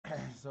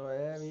So I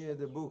have here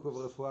the book of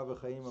Refuah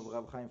V'Chaim of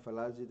Rav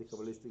Palagi, the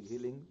Kabbalistic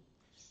healing,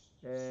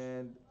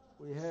 and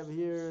we have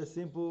here a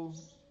simple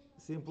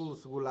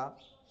Segulah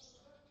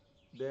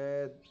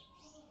that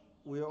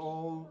we are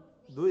all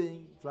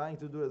trying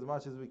to do as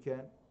much as we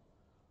can,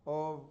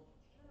 of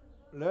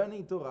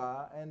learning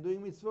Torah and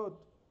doing Mitzvot,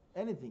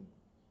 anything.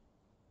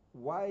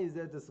 Why is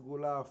that a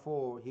Segulah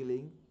for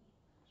healing?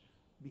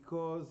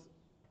 Because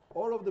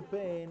all of the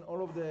pain,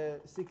 all of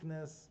the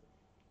sickness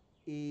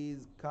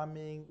is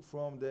coming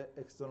from the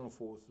external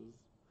forces.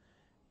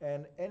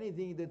 And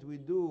anything that we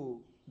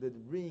do that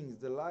brings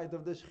the light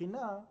of the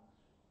Shekhinah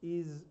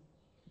is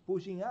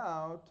pushing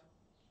out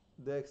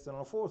the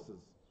external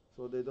forces,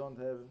 so they don't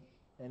have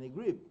any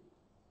grip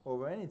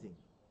over anything,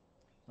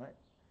 right?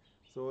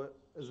 So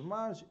as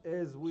much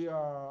as we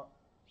are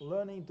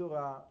learning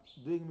Torah,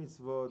 doing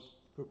mitzvot,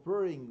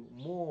 preparing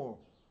more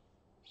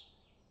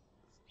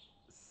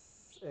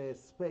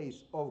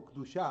space of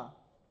Kedusha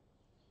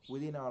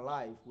within our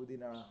life,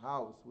 within our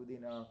house,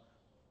 within our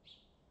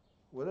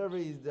whatever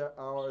is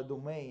our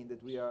domain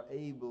that we are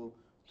able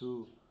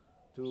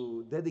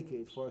to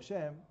dedicate for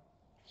Hashem,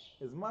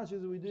 as much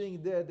as we're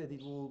doing that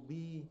it will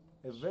be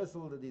a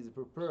vessel that is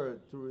prepared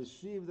to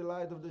receive the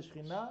light of the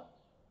Shekhinah.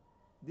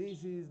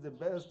 This is the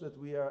best that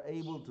we are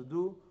able to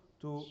do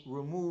to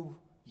remove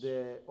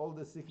all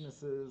the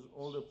sicknesses,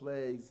 all the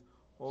plagues,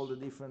 all the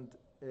different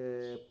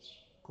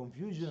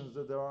confusions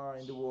that there are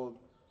in the world,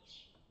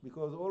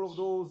 because all of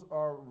those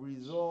are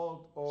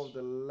result of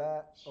the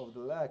lack of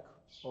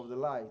the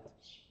light.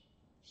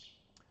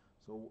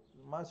 So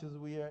much as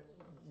we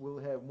will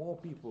have more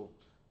people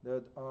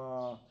that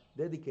are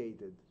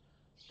dedicated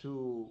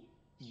to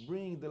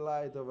bring the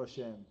light of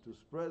Hashem, to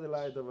spread the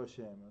light of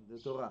Hashem and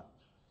the Torah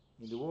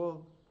in the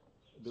world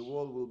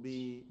will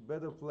be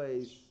better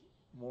place,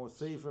 more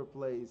safer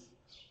place,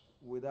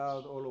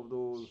 without all of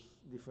those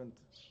different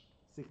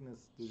sickness,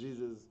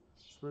 diseases,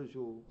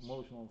 spiritual,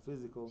 emotional,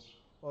 physical.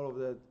 All of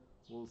that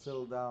will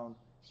settle down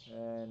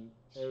and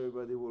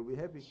everybody will be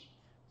happy.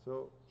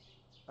 So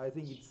I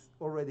think it's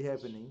already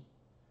happening,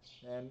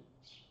 and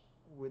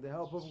with the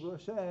help of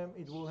Hashem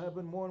it will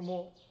happen more and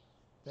more.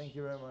 Thank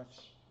you very much.